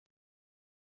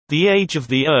The age of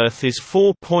the Earth is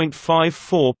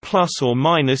 4.54 plus or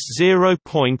minus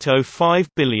 0.05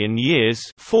 billion years,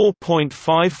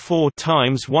 4.54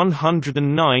 times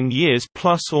 109 years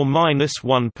plus or minus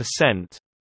 1%.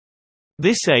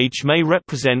 This age may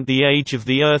represent the age of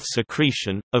the Earth's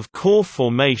accretion, of core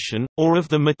formation, or of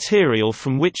the material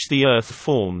from which the Earth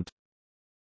formed.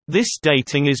 This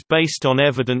dating is based on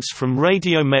evidence from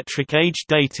radiometric age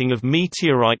dating of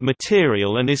meteorite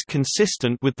material and is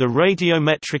consistent with the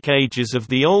radiometric ages of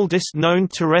the oldest known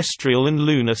terrestrial and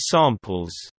lunar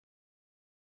samples.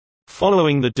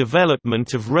 Following the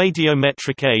development of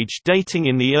radiometric age dating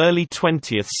in the early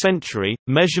 20th century,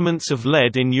 measurements of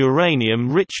lead in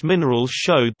uranium-rich minerals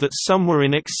showed that some were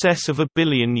in excess of 1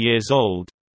 billion years old.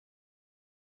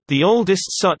 The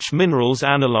oldest such minerals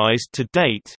analyzed to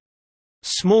date,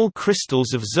 small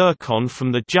crystals of zircon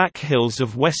from the Jack Hills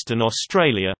of Western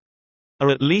Australia,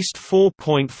 are at least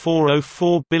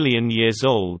 4.404 billion years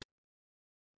old.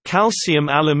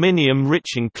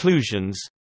 Calcium-aluminium-rich inclusions,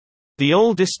 the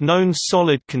oldest known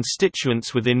solid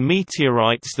constituents within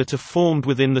meteorites that are formed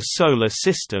within the Solar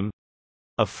System,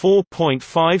 are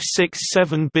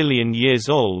 4.567 billion years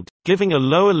old, giving a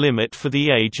lower limit for the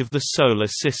age of the Solar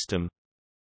System.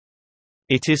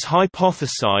 It is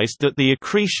hypothesized that the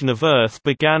accretion of Earth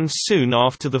began soon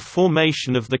after the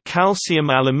formation of the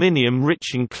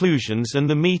calcium-aluminium-rich inclusions and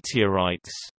the meteorites.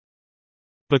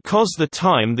 Because the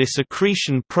time this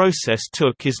accretion process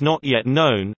took is not yet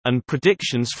known, and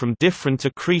predictions from different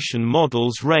accretion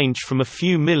models range from a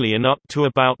few million up to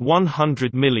about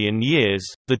 100 million years,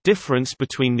 the difference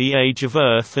between the age of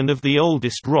Earth and of the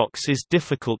oldest rocks is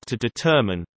difficult to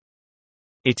determine.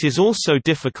 It is also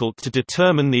difficult to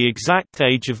determine the exact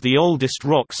age of the oldest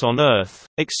rocks on Earth,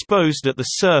 exposed at the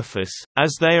surface,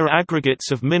 as they are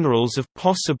aggregates of minerals of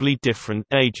possibly different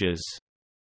ages.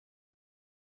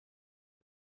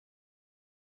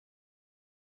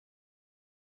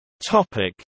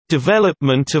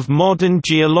 Development of modern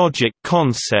geologic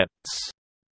concepts.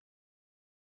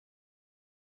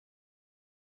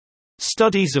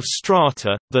 Studies of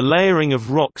strata, the layering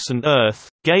of rocks and Earth,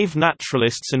 gave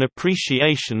naturalists an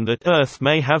appreciation that Earth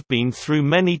may have been through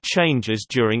many changes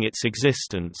during its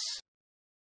existence.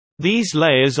 These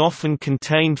layers often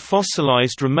contained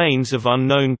fossilized remains of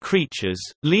unknown creatures,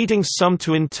 leading some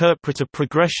to interpret a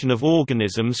progression of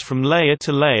organisms from layer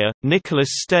to layer. Nicholas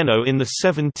Steno in the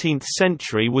 17th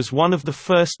century was one of the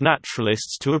first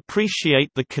naturalists to appreciate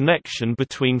the connection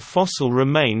between fossil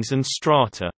remains and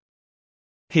strata.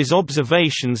 His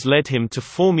observations led him to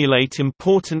formulate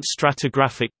important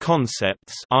stratigraphic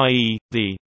concepts, i.e.,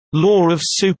 the law of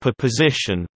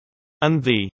superposition and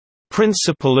the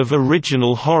principle of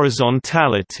original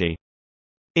horizontality.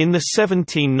 In the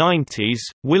 1790s,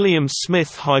 William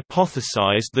Smith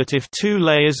hypothesized that if two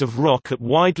layers of rock at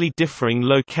widely differing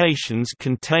locations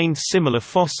contained similar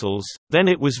fossils, then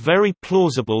it was very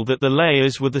plausible that the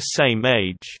layers were the same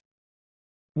age.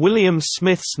 William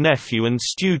Smith's nephew and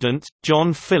student,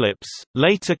 John Phillips,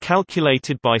 later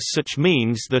calculated by such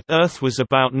means that Earth was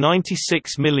about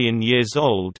 96 million years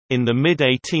old. In the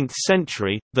mid-18th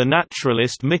century, the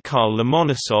naturalist Mikhail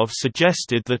Lomonosov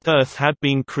suggested that Earth had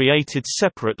been created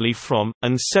separately from,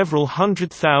 and several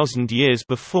 100,000 years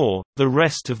before, the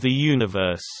rest of the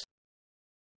universe.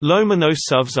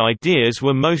 Lomonosov's ideas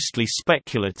were mostly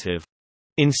speculative.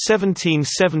 In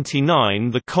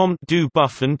 1779 the Comte du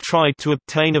Buffon tried to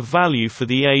obtain a value for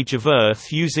the age of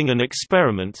Earth using an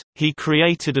experiment. He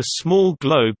created a small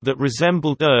globe that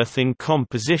resembled Earth in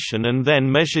composition and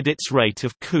then measured its rate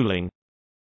of cooling.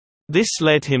 This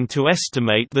led him to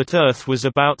estimate that Earth was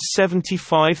about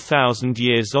 75,000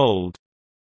 years old.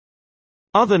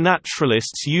 Other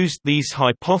naturalists used these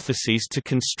hypotheses to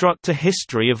construct a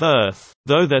history of Earth,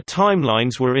 though their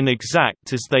timelines were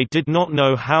inexact as they did not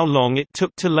know how long it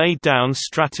took to lay down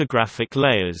stratigraphic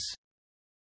layers.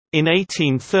 In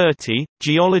 1830,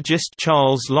 geologist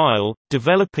Charles Lyell,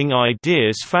 developing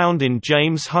ideas found in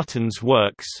James Hutton's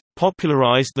works,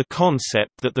 popularized the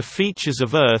concept that the features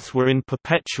of Earth were in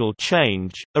perpetual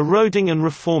change, eroding and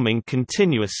reforming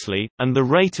continuously, and the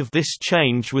rate of this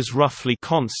change was roughly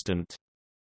constant.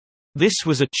 This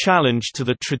was a challenge to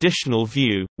the traditional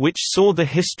view, which saw the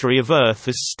history of Earth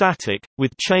as static,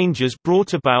 with changes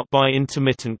brought about by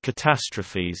intermittent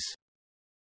catastrophes.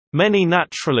 Many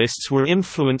naturalists were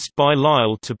influenced by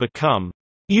Lyell to become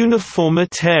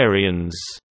uniformitarians,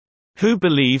 who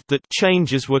believed that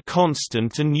changes were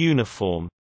constant and uniform.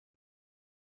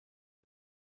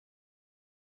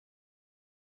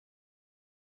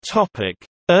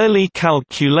 Early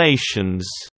calculations.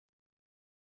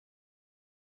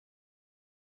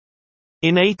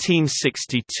 In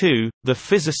 1862, the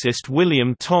physicist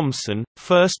William Thomson,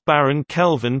 1st Baron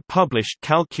Kelvin, published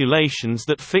calculations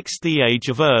that fixed the age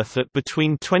of Earth at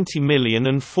between 20 million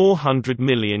and 400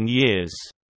 million years.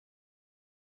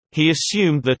 He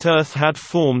assumed that Earth had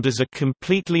formed as a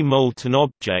completely molten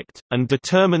object, and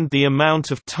determined the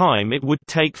amount of time it would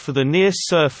take for the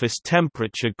near-surface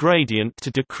temperature gradient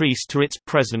to decrease to its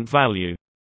present value.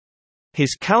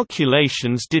 His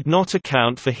calculations did not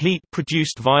account for heat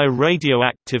produced via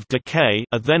radioactive decay,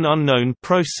 a then unknown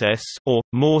process, or,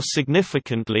 more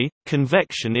significantly,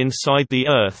 convection inside the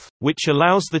Earth, which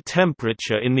allows the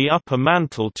temperature in the upper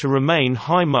mantle to remain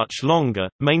high much longer,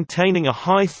 maintaining a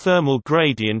high thermal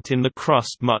gradient in the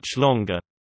crust much longer.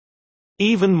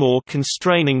 Even more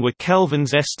constraining were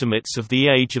Kelvin's estimates of the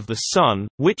age of the Sun,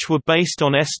 which were based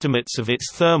on estimates of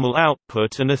its thermal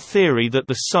output and a theory that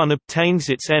the Sun obtains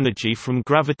its energy from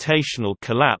gravitational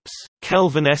collapse.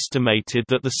 Kelvin estimated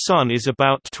that the Sun is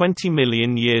about 20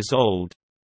 million years old.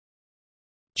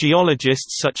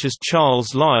 Geologists such as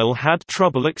Charles Lyell had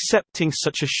trouble accepting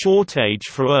such a short age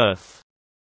for Earth.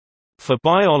 For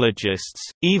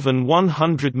biologists, even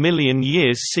 100 million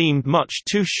years seemed much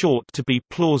too short to be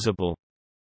plausible.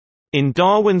 In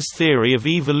Darwin's theory of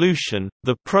evolution,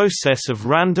 the process of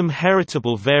random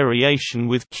heritable variation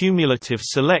with cumulative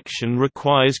selection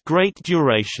requires great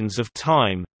durations of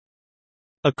time.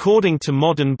 According to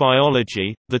modern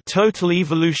biology, the total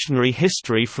evolutionary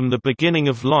history from the beginning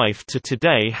of life to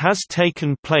today has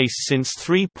taken place since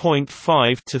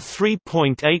 3.5 to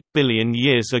 3.8 billion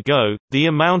years ago, the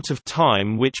amount of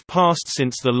time which passed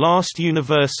since the last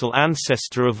universal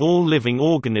ancestor of all living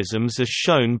organisms as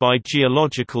shown by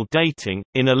geological dating.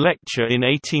 In a lecture in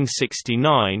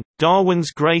 1869, Darwin's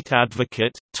great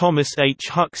advocate, Thomas H.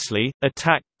 Huxley,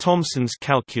 attacked Thomson's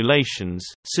calculations,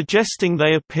 suggesting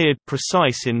they appeared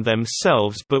precise in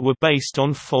themselves but were based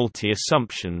on faulty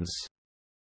assumptions.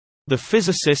 The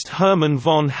physicist Hermann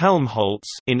von Helmholtz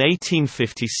in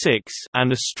 1856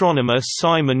 and astronomer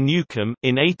Simon Newcomb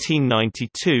in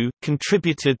 1892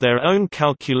 contributed their own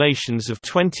calculations of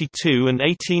 22 and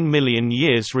 18 million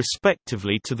years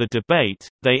respectively to the debate.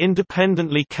 They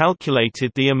independently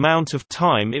calculated the amount of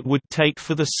time it would take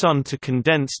for the Sun to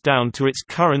condense down to its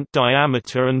current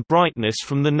diameter and brightness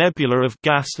from the nebula of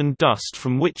gas and dust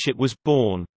from which it was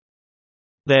born.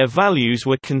 Their values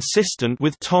were consistent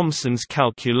with Thomson's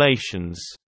calculations.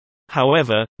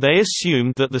 However, they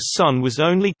assumed that the Sun was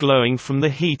only glowing from the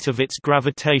heat of its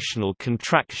gravitational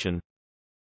contraction.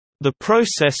 The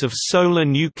process of solar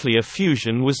nuclear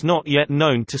fusion was not yet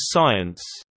known to science.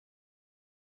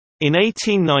 In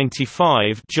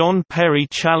 1895, John Perry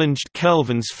challenged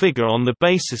Kelvin's figure on the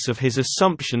basis of his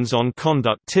assumptions on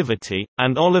conductivity,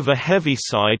 and Oliver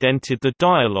Heaviside entered the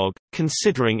dialogue,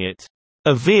 considering it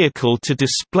a vehicle to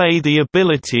display the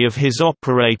ability of his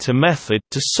operator method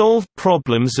to solve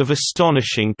problems of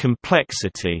astonishing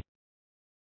complexity.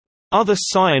 Other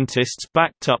scientists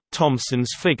backed up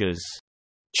Thomson's figures.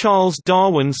 Charles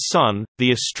Darwin's son,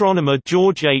 the astronomer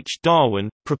George H. Darwin,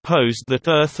 proposed that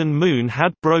Earth and Moon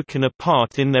had broken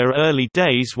apart in their early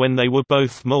days when they were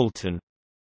both molten.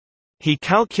 He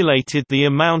calculated the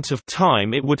amount of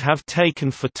time it would have taken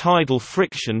for tidal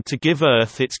friction to give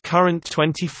Earth its current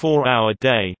 24-hour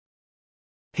day.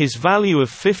 His value of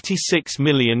 56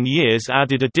 million years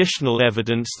added additional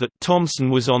evidence that Thomson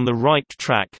was on the right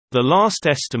track. The last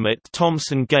estimate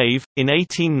Thomson gave, in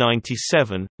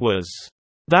 1897, was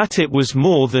that it was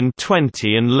more than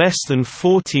 20 and less than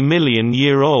 40 million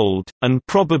year old, and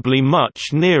probably much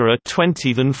nearer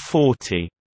 20 than 40.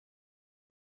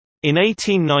 In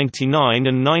 1899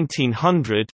 and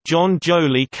 1900, John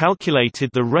Joly calculated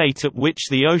the rate at which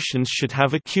the oceans should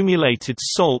have accumulated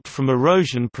salt from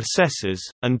erosion processes,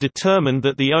 and determined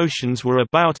that the oceans were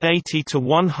about 80 to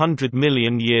 100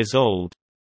 million years old.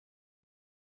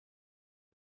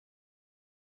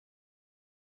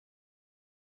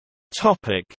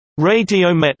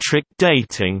 Radiometric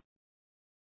dating.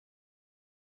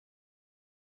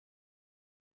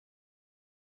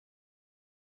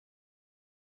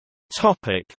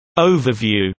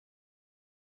 Overview.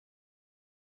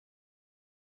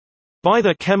 By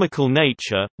their chemical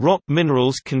nature, rock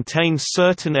minerals contain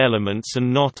certain elements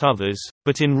and not others,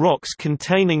 but in rocks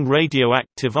containing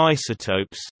radioactive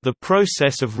isotopes, the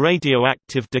process of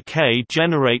radioactive decay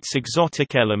generates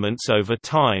exotic elements over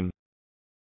time.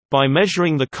 By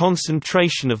measuring the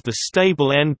concentration of the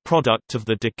stable end product of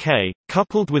the decay,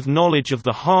 coupled with knowledge of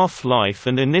the half-life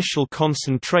and initial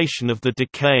concentration of the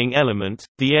decaying element,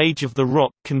 the age of the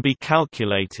rock can be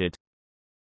calculated.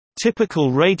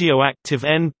 Typical radioactive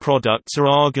end products are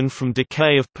argon from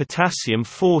decay of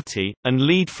potassium-40, and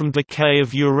lead from decay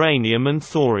of uranium and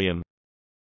thorium.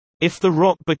 If the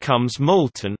rock becomes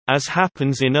molten, as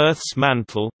happens in Earth's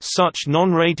mantle, such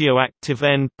non-radioactive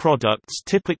end products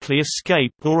typically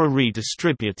escape or are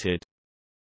redistributed.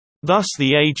 Thus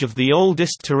the age of the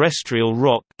oldest terrestrial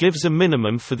rock gives a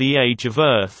minimum for the age of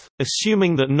Earth,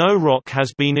 assuming that no rock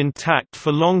has been intact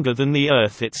for longer than the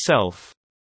Earth itself.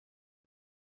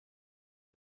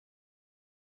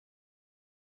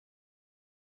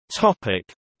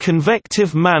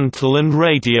 Convective mantle and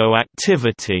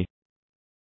radioactivity.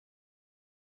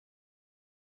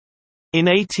 In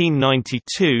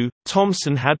 1892,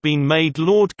 Thomson had been made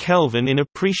Lord Kelvin in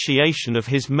appreciation of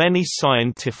his many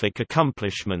scientific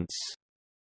accomplishments.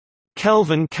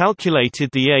 Kelvin calculated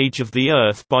the age of the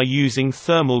Earth by using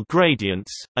thermal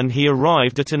gradients, and he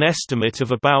arrived at an estimate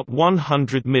of about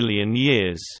 100 million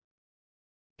years.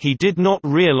 He did not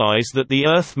realize that the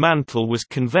Earth mantle was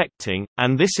convecting,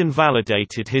 and this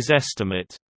invalidated his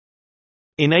estimate.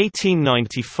 In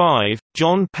 1895,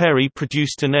 John Perry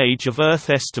produced an age of Earth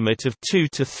estimate of 2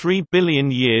 to 3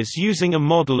 billion years using a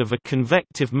model of a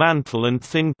convective mantle and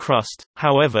thin crust,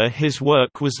 however his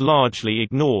work was largely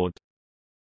ignored.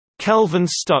 Kelvin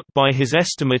stuck by his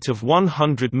estimate of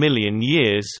 100 million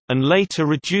years, and later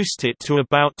reduced it to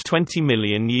about 20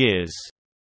 million years.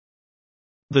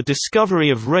 The discovery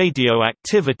of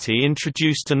radioactivity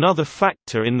introduced another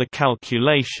factor in the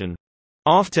calculation.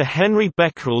 After Henry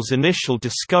Becquerel's initial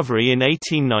discovery in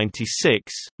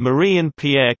 1896, Marie and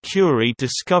Pierre Curie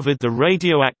discovered the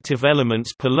radioactive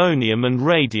elements polonium and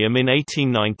radium in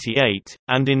 1898,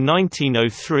 and in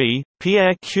 1903,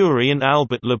 Pierre Curie and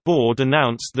Albert Laborde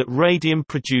announced that radium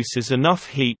produces enough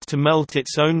heat to melt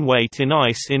its own weight in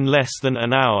ice in less than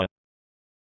an hour.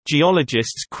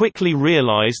 Geologists quickly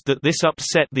realized that this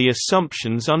upset the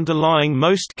assumptions underlying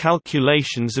most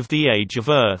calculations of the age of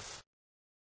Earth.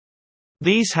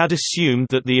 These had assumed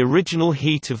that the original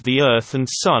heat of the Earth and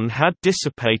Sun had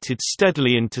dissipated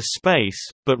steadily into space,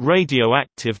 but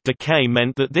radioactive decay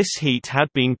meant that this heat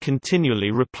had been continually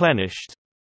replenished.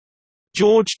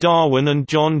 George Darwin and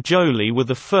John Joly were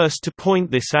the first to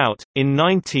point this out, in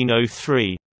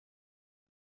 1903.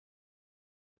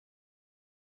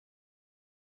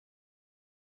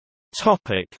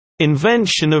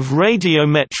 Invention of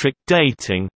radiometric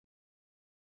dating.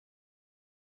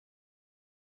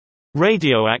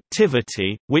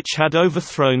 Radioactivity, which had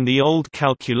overthrown the old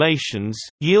calculations,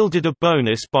 yielded a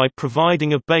bonus by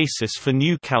providing a basis for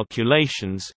new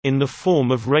calculations, in the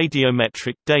form of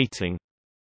radiometric dating.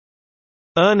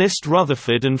 Ernest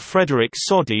Rutherford and Frederick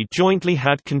Soddy jointly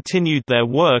had continued their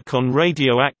work on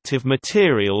radioactive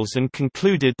materials and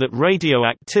concluded that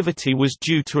radioactivity was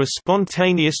due to a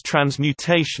spontaneous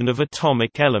transmutation of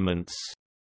atomic elements.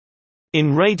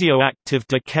 In radioactive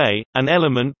decay, an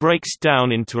element breaks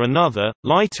down into another,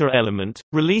 lighter element,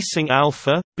 releasing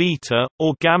alpha, beta,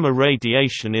 or gamma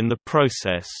radiation in the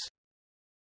process.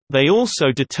 They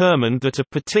also determined that a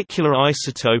particular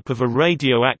isotope of a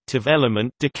radioactive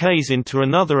element decays into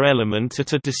another element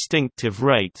at a distinctive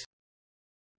rate.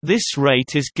 This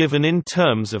rate is given in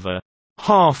terms of a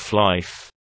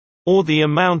half-life, or the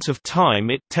amount of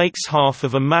time it takes half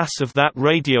of a mass of that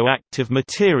radioactive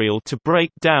material to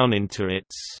break down into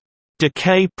its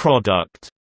decay product.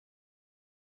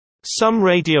 Some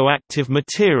radioactive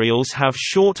materials have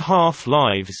short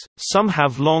half-lives, some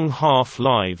have long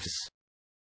half-lives.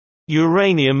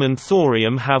 Uranium and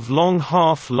thorium have long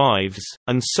half-lives,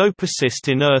 and so persist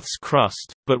in Earth's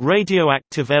crust, but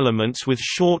radioactive elements with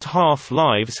short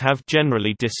half-lives have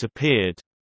generally disappeared.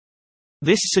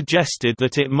 This suggested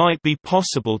that it might be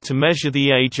possible to measure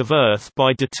the age of Earth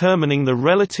by determining the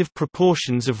relative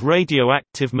proportions of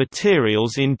radioactive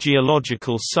materials in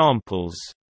geological samples.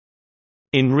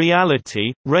 In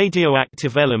reality,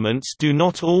 radioactive elements do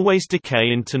not always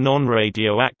decay into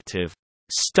non-radioactive,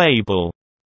 stable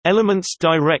elements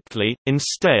directly,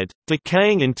 instead,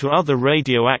 decaying into other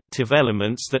radioactive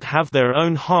elements that have their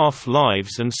own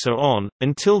half-lives and so on,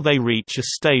 until they reach a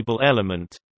stable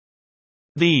element.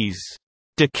 These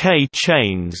decay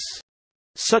chains,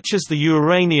 such as the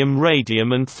uranium,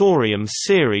 radium and thorium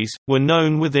series, were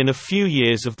known within a few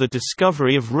years of the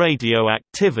discovery of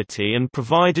radioactivity and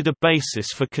provided a basis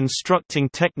for constructing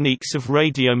techniques of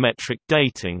radiometric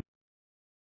dating.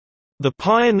 The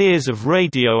pioneers of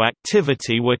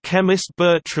radioactivity were chemist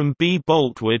Bertram B.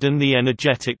 Boltwood and the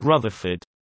energetic Rutherford.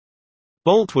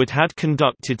 Boltwood had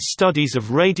conducted studies of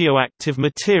radioactive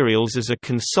materials as a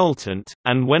consultant,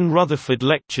 and when Rutherford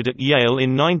lectured at Yale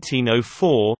in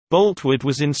 1904, Boltwood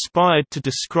was inspired to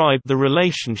describe the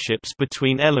relationships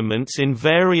between elements in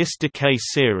various decay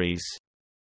series.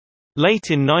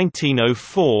 Late in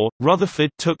 1904, Rutherford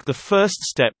took the first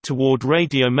step toward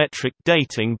radiometric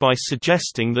dating by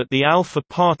suggesting that the alpha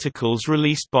particles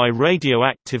released by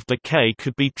radioactive decay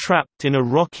could be trapped in a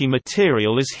rocky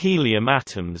material as helium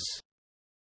atoms.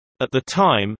 At the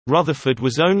time, Rutherford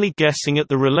was only guessing at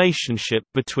the relationship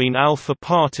between alpha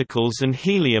particles and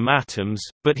helium atoms,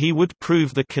 but he would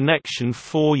prove the connection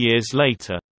 4 years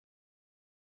later.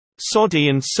 Soddy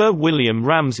and Sir William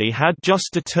Ramsay had just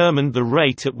determined the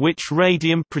rate at which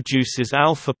radium produces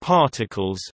alpha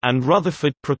particles, and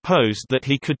Rutherford proposed that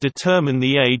he could determine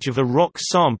the age of a rock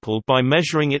sample by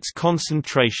measuring its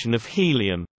concentration of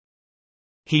helium.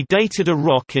 He dated a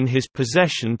rock in his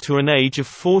possession to an age of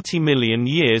 40 million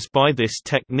years by this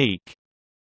technique.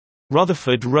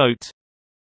 Rutherford wrote,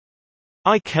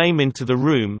 "I came into the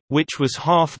room, which was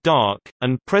half dark,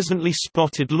 and presently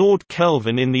spotted Lord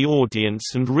Kelvin in the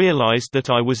audience and realized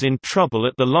that I was in trouble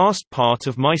at the last part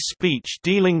of my speech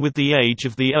dealing with the age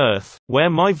of the Earth, where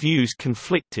my views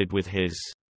conflicted with his.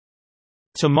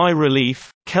 To my relief,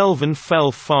 Kelvin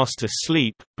fell fast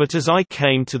asleep, but as I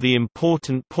came to the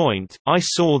important point, I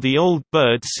saw the old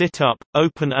bird sit up,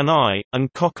 open an eye,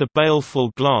 and cock a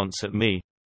baleful glance at me.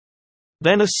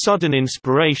 Then a sudden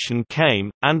inspiration came,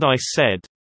 and I said,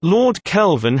 'Lord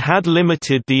Kelvin had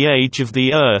limited the age of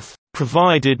the Earth,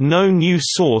 provided no new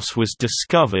source was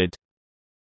discovered.'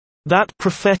 That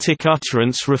prophetic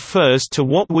utterance refers to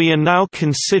what we are now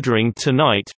considering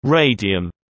tonight, radium.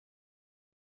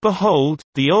 Behold,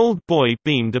 the old boy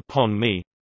beamed upon me."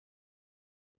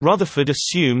 Rutherford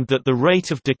assumed that the rate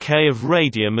of decay of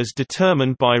radium as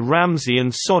determined by Ramsay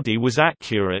and Soddy was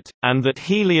accurate, and that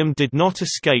helium did not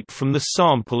escape from the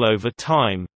sample over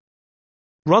time.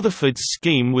 Rutherford's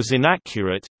scheme was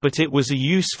inaccurate, but it was a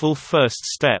useful first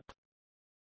step.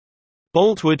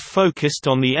 Boltwood focused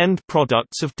on the end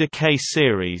products of decay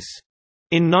series.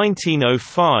 In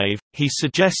 1905, he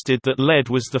suggested that lead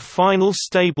was the final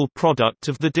stable product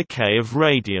of the decay of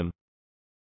radium.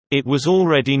 It was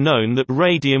already known that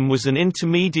radium was an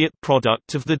intermediate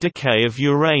product of the decay of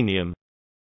uranium.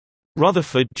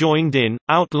 Rutherford joined in,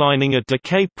 outlining a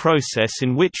decay process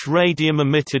in which radium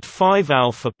emitted 5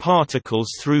 alpha particles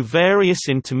through various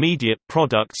intermediate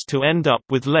products to end up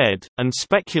with lead, and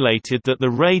speculated that the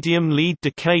radium-lead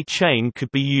decay chain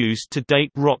could be used to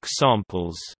date rock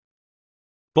samples.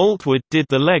 Boltwood did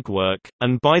the legwork,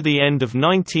 and by the end of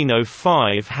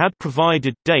 1905 had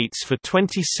provided dates for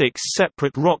 26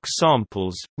 separate rock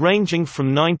samples, ranging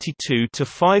from 92 to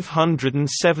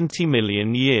 570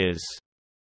 million years.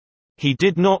 He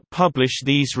did not publish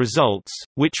these results,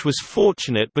 which was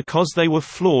fortunate because they were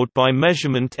flawed by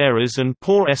measurement errors and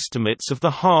poor estimates of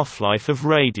the half-life of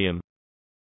radium.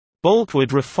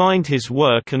 Boltwood refined his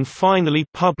work and finally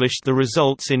published the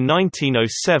results in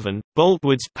 1907.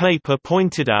 Boltwood's paper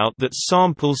pointed out that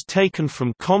samples taken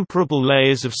from comparable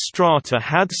layers of strata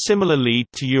had similar lead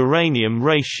to uranium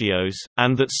ratios,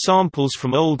 and that samples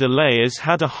from older layers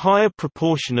had a higher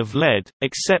proportion of lead,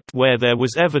 except where there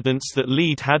was evidence that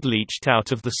lead had leached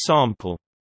out of the sample.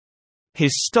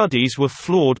 His studies were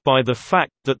flawed by the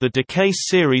fact that the decay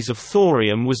series of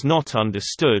thorium was not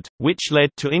understood, which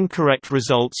led to incorrect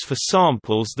results for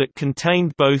samples that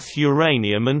contained both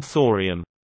uranium and thorium.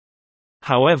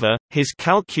 However, his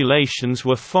calculations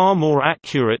were far more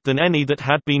accurate than any that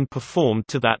had been performed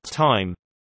to that time.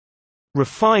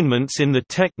 Refinements in the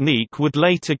technique would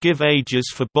later give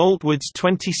ages for Boltwood's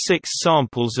 26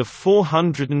 samples of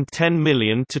 410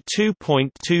 million to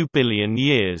 2.2 billion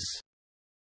years.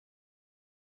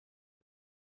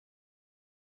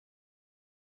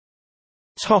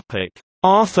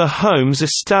 Arthur Holmes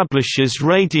establishes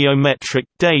radiometric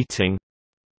dating.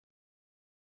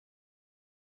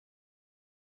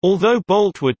 Although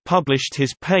Boltwood published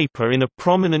his paper in a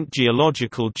prominent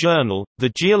geological journal,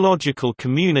 the geological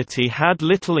community had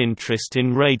little interest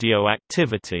in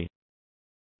radioactivity.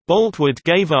 Boltwood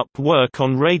gave up work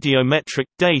on radiometric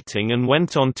dating and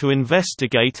went on to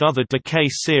investigate other decay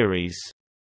series.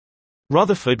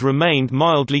 Rutherford remained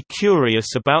mildly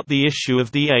curious about the issue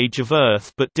of the age of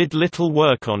Earth but did little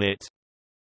work on it.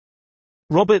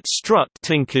 Robert Strutt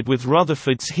tinkered with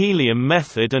Rutherford's helium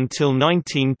method until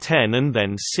 1910 and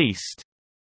then ceased.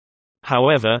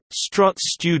 However,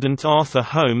 Strutt's student Arthur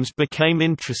Holmes became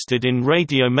interested in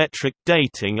radiometric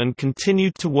dating and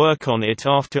continued to work on it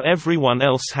after everyone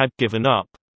else had given up.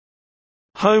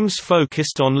 Holmes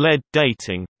focused on lead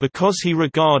dating, because he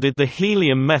regarded the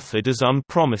helium method as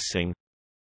unpromising.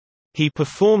 He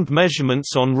performed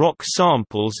measurements on rock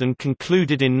samples and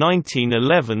concluded in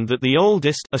 1911 that the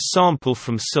oldest, a sample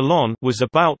from Ceylon, was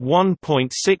about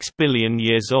 1.6 billion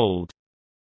years old.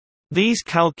 These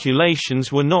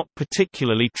calculations were not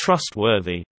particularly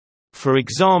trustworthy. For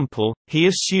example, he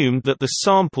assumed that the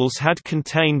samples had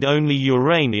contained only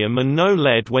uranium and no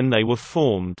lead when they were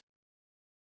formed.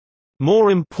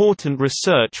 More important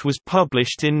research was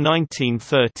published in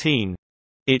 1913.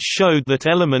 It showed that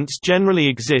elements generally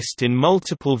exist in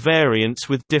multiple variants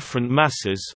with different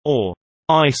masses, or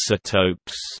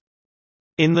isotopes.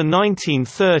 In the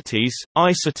 1930s,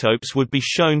 isotopes would be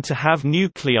shown to have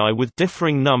nuclei with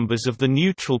differing numbers of the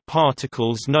neutral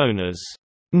particles known as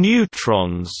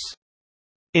neutrons.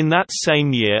 In that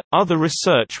same year, other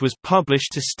research was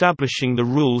published establishing the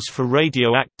rules for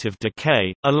radioactive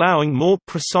decay, allowing more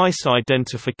precise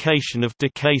identification of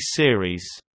decay series.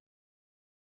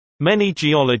 Many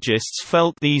geologists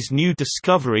felt these new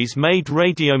discoveries made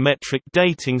radiometric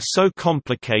dating so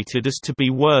complicated as to be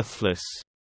worthless.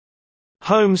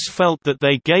 Holmes felt that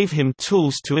they gave him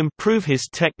tools to improve his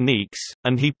techniques,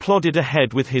 and he plodded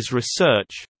ahead with his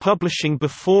research, publishing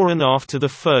before and after the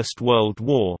First World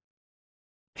War.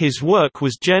 His work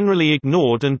was generally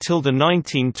ignored until the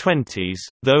 1920s,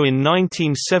 though in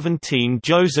 1917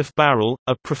 Joseph Barrell,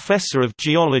 a professor of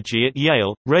geology at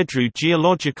Yale, redrew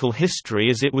geological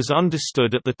history as it was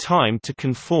understood at the time to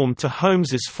conform to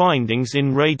Holmes's findings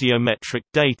in radiometric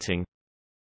dating.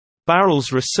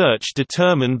 Barrell's research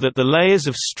determined that the layers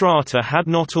of strata had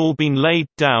not all been laid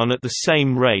down at the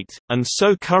same rate, and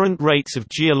so current rates of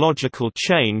geological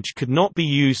change could not be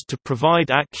used to provide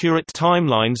accurate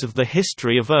timelines of the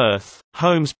history of Earth.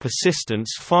 Holmes'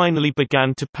 persistence finally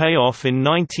began to pay off in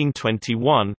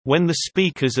 1921, when the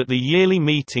speakers at the yearly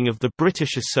meeting of the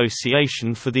British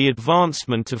Association for the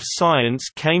Advancement of Science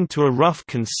came to a rough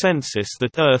consensus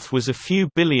that Earth was a few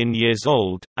billion years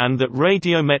old, and that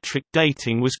radiometric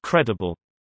dating was credible.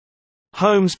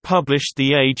 Holmes published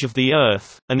The Age of the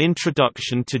Earth, an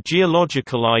introduction to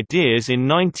geological ideas in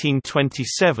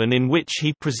 1927 in which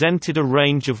he presented a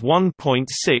range of 1.6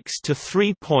 to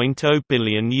 3.0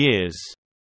 billion years.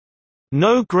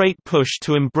 No great push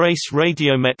to embrace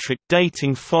radiometric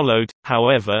dating followed,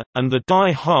 however, and the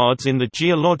die-hards in the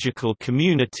geological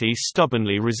community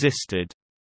stubbornly resisted.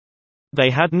 They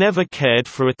had never cared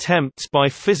for attempts by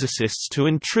physicists to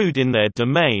intrude in their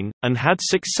domain, and had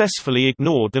successfully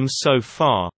ignored them so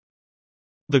far.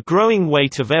 The growing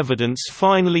weight of evidence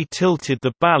finally tilted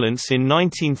the balance in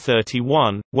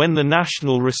 1931, when the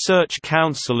National Research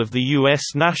Council of the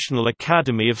U.S. National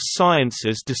Academy of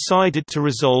Sciences decided to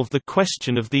resolve the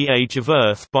question of the age of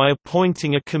Earth by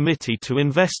appointing a committee to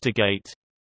investigate.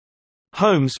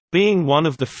 Holmes, being one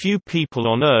of the few people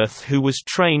on Earth who was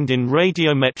trained in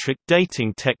radiometric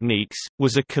dating techniques,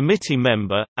 was a committee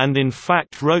member, and in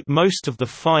fact wrote most of the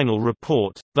final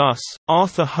report. Thus,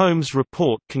 Arthur Holmes'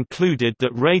 report concluded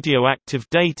that radioactive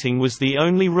dating was the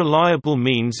only reliable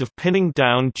means of pinning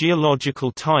down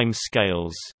geological time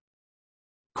scales.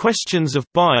 Questions of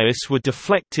bias were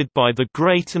deflected by the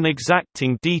great and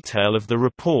exacting detail of the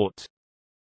report.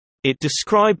 It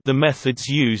described the methods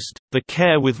used, the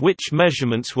care with which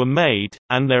measurements were made,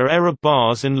 and their error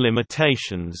bars and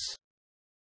limitations.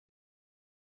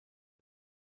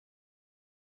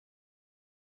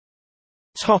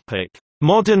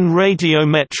 Modern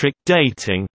radiometric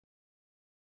dating.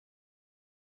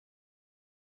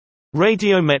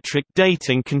 Radiometric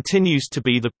dating continues to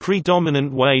be the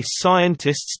predominant way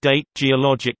scientists date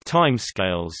geologic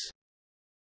timescales.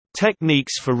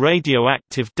 Techniques for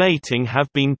radioactive dating have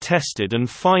been tested and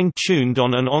fine-tuned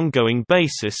on an ongoing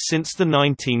basis since the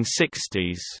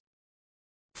 1960s.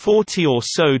 40 or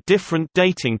so different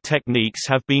dating techniques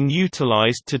have been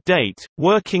utilized to date,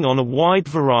 working on a wide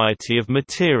variety of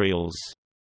materials.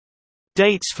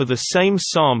 Dates for the same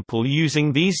sample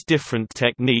using these different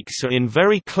techniques are in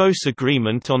very close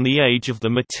agreement on the age of the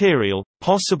material.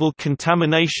 Possible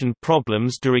contamination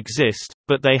problems do exist,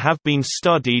 but they have been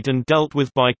studied and dealt with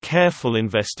by careful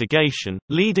investigation,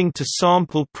 leading to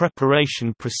sample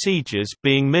preparation procedures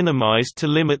being minimized to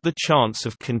limit the chance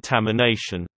of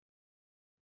contamination.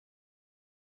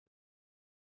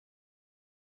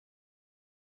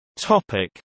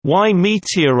 Why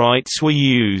meteorites were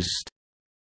used.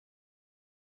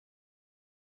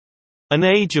 An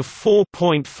age of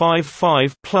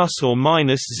 4.55 plus or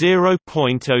minus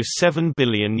 0.07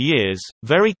 billion years,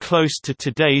 very close to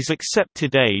today's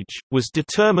accepted age, was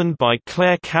determined by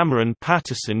Claire Cameron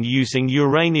Patterson using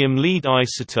uranium lead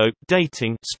isotope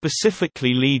dating,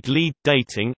 specifically lead-lead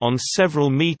dating, on several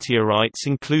meteorites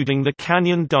including the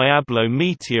Canyon Diablo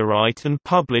meteorite, and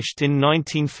published in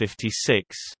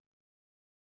 1956.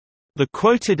 The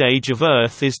quoted age of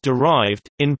Earth is derived,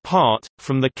 in part,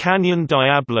 from the Canyon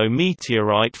Diablo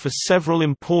meteorite for several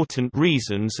important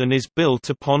reasons and is built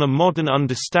upon a modern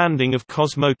understanding of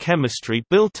cosmochemistry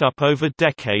built up over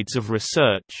decades of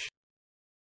research.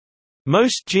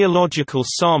 Most geological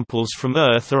samples from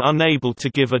Earth are unable to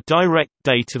give a direct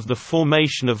date of the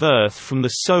formation of Earth from the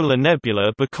solar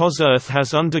nebula because Earth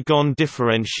has undergone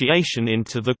differentiation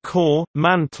into the core,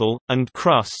 mantle, and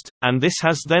crust, and this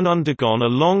has then undergone a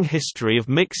long history of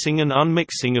mixing and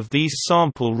unmixing of these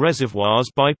sample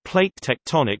reservoirs by plate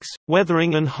tectonics,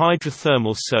 weathering and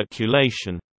hydrothermal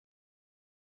circulation.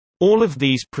 All of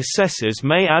these processes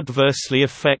may adversely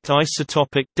affect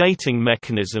isotopic dating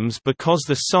mechanisms because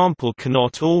the sample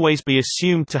cannot always be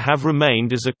assumed to have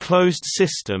remained as a closed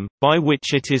system, by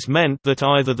which it is meant that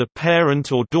either the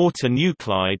parent or daughter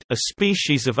nuclide, a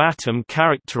species of atom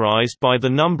characterized by the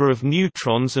number of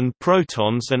neutrons and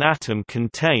protons an atom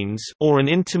contains, or an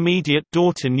intermediate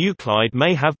daughter nuclide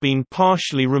may have been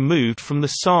partially removed from the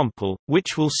sample,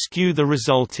 which will skew the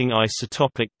resulting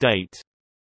isotopic date.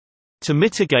 To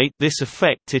mitigate this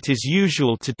effect, it is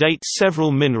usual to date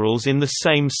several minerals in the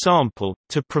same sample,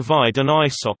 to provide an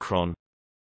isochron.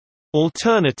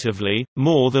 Alternatively,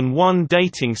 more than one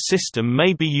dating system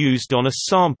may be used on a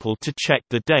sample to check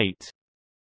the date.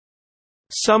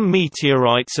 Some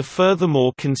meteorites are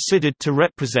furthermore considered to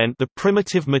represent the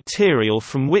primitive material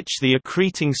from which the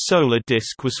accreting solar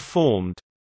disk was formed.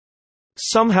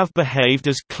 Some have behaved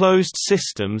as closed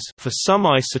systems for some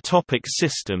isotopic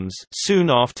systems soon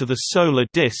after the solar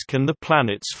disk and the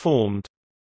planets formed.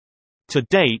 To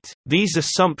date, these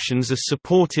assumptions are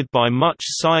supported by much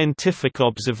scientific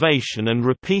observation and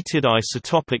repeated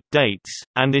isotopic dates,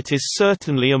 and it is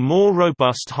certainly a more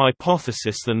robust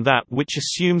hypothesis than that which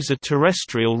assumes a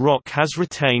terrestrial rock has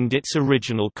retained its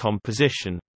original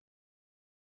composition.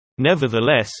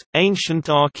 Nevertheless, ancient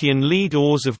Archean lead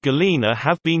ores of galena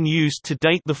have been used to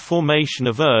date the formation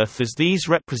of Earth, as these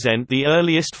represent the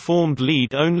earliest formed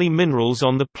lead-only minerals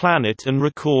on the planet and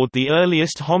record the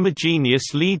earliest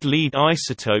homogeneous lead-lead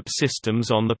isotope systems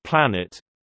on the planet.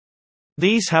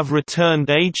 These have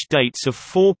returned age dates of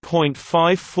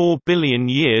 4.54 billion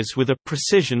years with a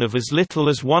precision of as little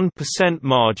as 1%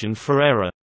 margin for error.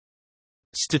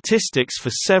 Statistics for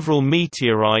several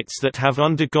meteorites that have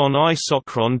undergone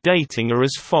isochron dating are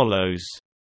as follows.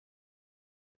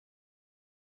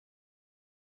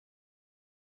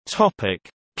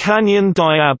 Canyon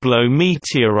Diablo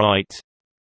meteorite.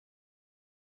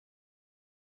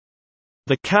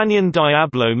 The Canyon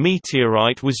Diablo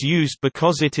meteorite was used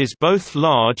because it is both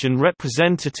large and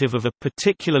representative of a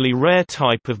particularly rare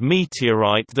type of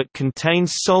meteorite that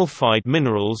contains sulfide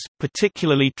minerals,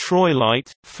 particularly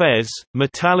troilite, Fe,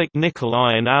 metallic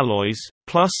nickel-iron alloys,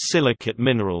 plus silicate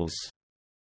minerals.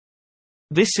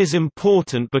 This is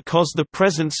important because the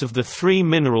presence of the three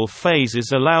mineral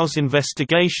phases allows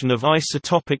investigation of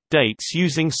isotopic dates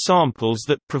using samples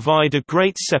that provide a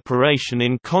great separation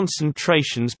in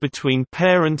concentrations between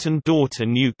parent and daughter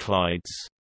nuclides.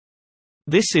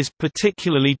 This is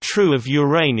particularly true of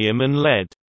uranium and lead.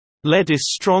 Lead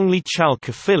is strongly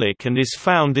chalcophilic and is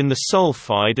found in the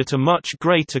sulfide at a much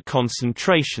greater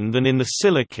concentration than in the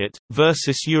silicate,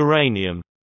 versus uranium.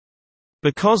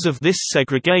 Because of this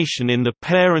segregation in the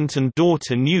parent and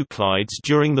daughter nuclides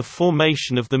during the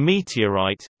formation of the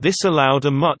meteorite, this allowed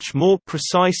a much more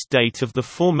precise date of the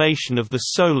formation of the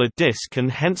solar disk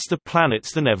and hence the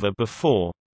planets than ever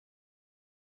before.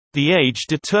 The age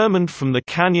determined from the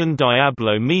Canyon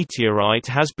Diablo meteorite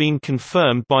has been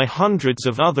confirmed by hundreds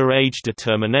of other age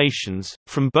determinations,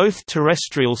 from both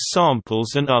terrestrial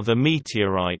samples and other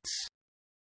meteorites.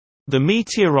 The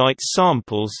meteorite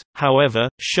samples, however,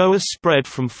 show a spread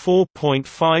from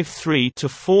 4.53 to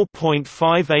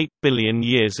 4.58 billion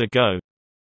years ago.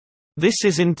 This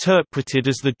is interpreted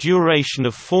as the duration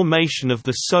of formation of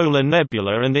the solar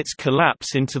nebula and its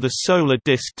collapse into the solar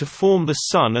disk to form the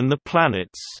Sun and the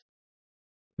planets.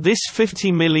 This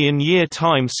 50 million year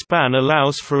time span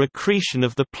allows for accretion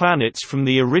of the planets from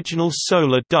the original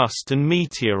solar dust and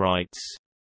meteorites.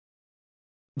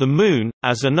 The Moon,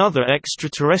 as another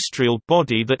extraterrestrial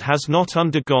body that has not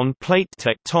undergone plate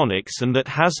tectonics and that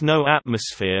has no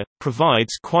atmosphere,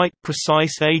 provides quite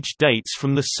precise age dates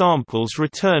from the samples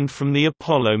returned from the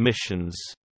Apollo missions.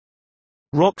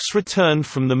 Rocks returned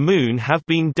from the Moon have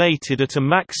been dated at a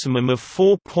maximum of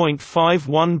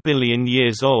 4.51 billion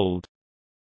years old.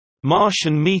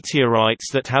 Martian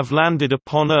meteorites that have landed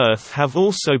upon Earth have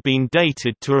also been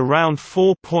dated to around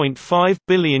 4.5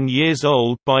 billion years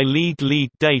old by lead-lead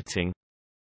dating.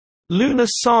 Lunar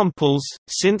samples,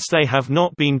 since they have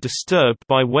not been disturbed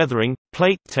by weathering,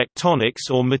 plate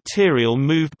tectonics or material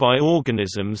moved by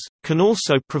organisms, can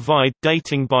also provide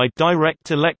dating by direct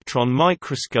electron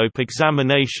microscope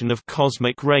examination of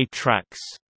cosmic ray tracks.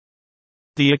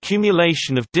 The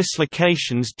accumulation of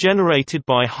dislocations generated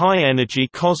by high-energy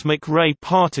cosmic ray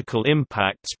particle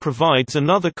impacts provides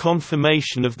another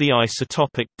confirmation of the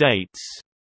isotopic dates.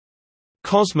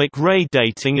 Cosmic ray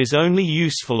dating is only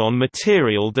useful on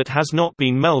material that has not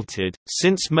been melted,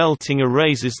 since melting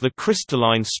erases the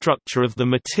crystalline structure of the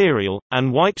material,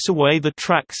 and wipes away the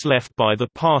tracks left by the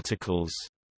particles.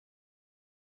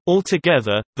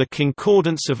 Altogether, the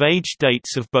concordance of age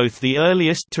dates of both the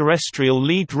earliest terrestrial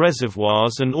lead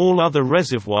reservoirs and all other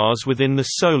reservoirs within the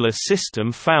Solar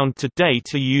System found to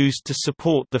date are used to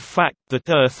support the fact that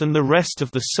Earth and the rest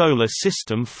of the Solar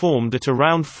System formed at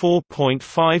around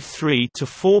 4.53 to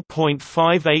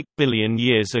 4.58 billion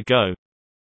years ago.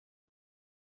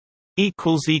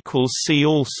 See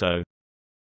also